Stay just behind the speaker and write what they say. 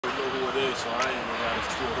here, so I ain't gonna have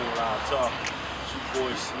to do a whole lot of talking. It's your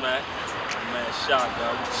boy Smack, man,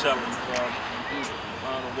 Shotgun, we chillin', bro.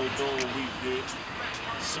 I don't know what doing what we did.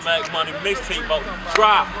 SmackMoney the Mixtape about to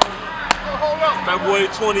drop. February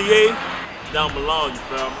 28th, down below, you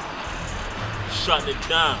feel me? Shutting it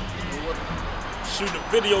down. Shooting a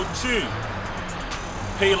video too.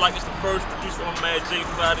 Pay like it's the first producer on Mad J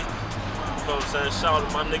Friday. You know what I'm saying? Shout out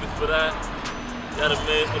to my niggas for that. That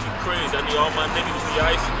man, it's gonna be crazy. I need all my niggas to be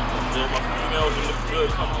icy. You know, my females to look good,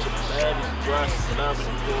 coming to the baddies, dresses, whatever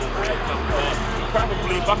you doing, right, coming back.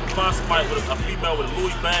 Probably if I can find somebody with a female with a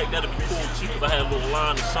Louis bag, that'd be cool too, because I had a little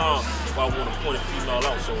line of song if I want to point a female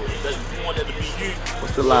out. So if you want that to be you,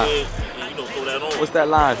 what's the line? And, you know, throw that on. What's that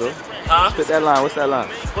line, bro? Huh? Spit that line. What's that line?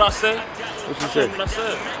 What I said? What you said? What I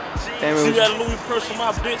said? See that Louis purse on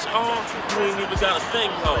my bitch arm? You ain't even got a thing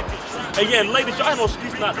on. And yeah, ladies, y'all have no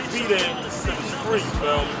excuse not to be there because it's free,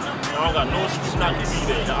 feel me? I don't got no excuse not to be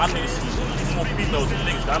there. Now, I need to see more females than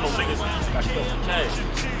niggas. I know niggas got stuff for cash.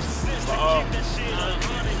 But,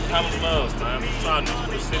 have love, man. I'm trying to do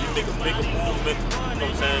for the city, make a bigger movement. You know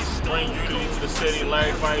what I'm saying? Bring unity to the city, let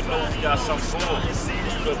everybody know we got something going.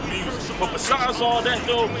 Good music. But besides all that,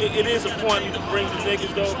 though, it is important to bring the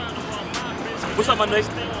niggas, though. What's up, my nigga?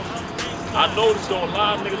 I noticed though a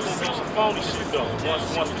lot of niggas gonna be on some phony shit though.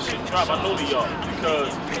 Once the shit drop, I know they are. Because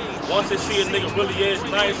once they see a nigga really is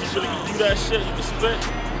nice and really can do that shit, you can spit,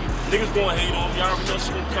 niggas gonna hate on him. Y'all already know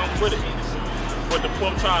shit gonna come with it. But the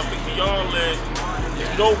point I'm trying to make to y'all is,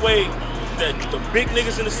 there's no way that the big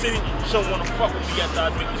niggas in the city should wanna fuck with me after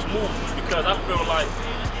I make this move. Because I feel like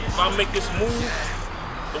if I make this move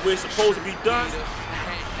the way it's supposed to be done,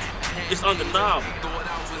 it's undeniable.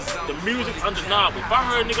 The music's undeniable. If I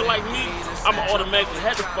heard a nigga like me, I'ma automatically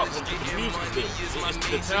have to fuck with him because the music's there. It's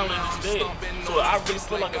the talent is there. So I really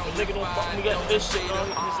feel like if a nigga don't fuck with me at this shit, he's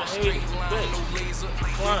a hater, he's a bitch.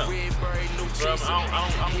 Clown. Bro, I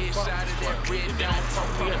don't fuck with you. If they don't fuck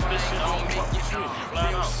with me at this shit, I don't fuck with you.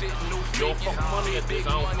 Flat out. You don't fuck with money at this, I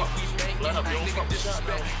don't fuck with you. Flat out. You don't fuck with shot,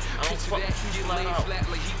 though. I don't fuck with you flat out.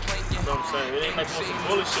 You know what I'm saying? It ain't like some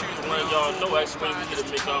bullshit to let y'all know. I expect me to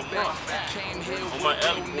make y'all money. On my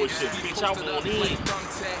alley boy shit, bitch, I want in.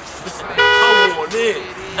 I want in.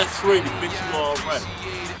 That's right, bitch, you alright.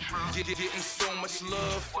 Getting so much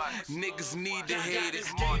love, niggas need to hate it.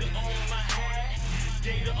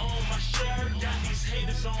 Gator on my shirt, got these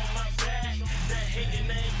haters on my back. That hating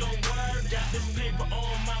ain't gon' work. Got this paper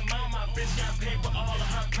on my mind, my bitch got paper all of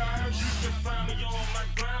her purse. You can find me on my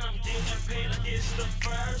grind, I'm getting paid like it's the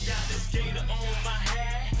first. Got this gator on my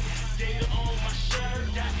hat, gator on my shirt,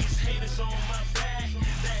 got these haters on my back.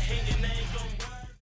 That hating ain't gon'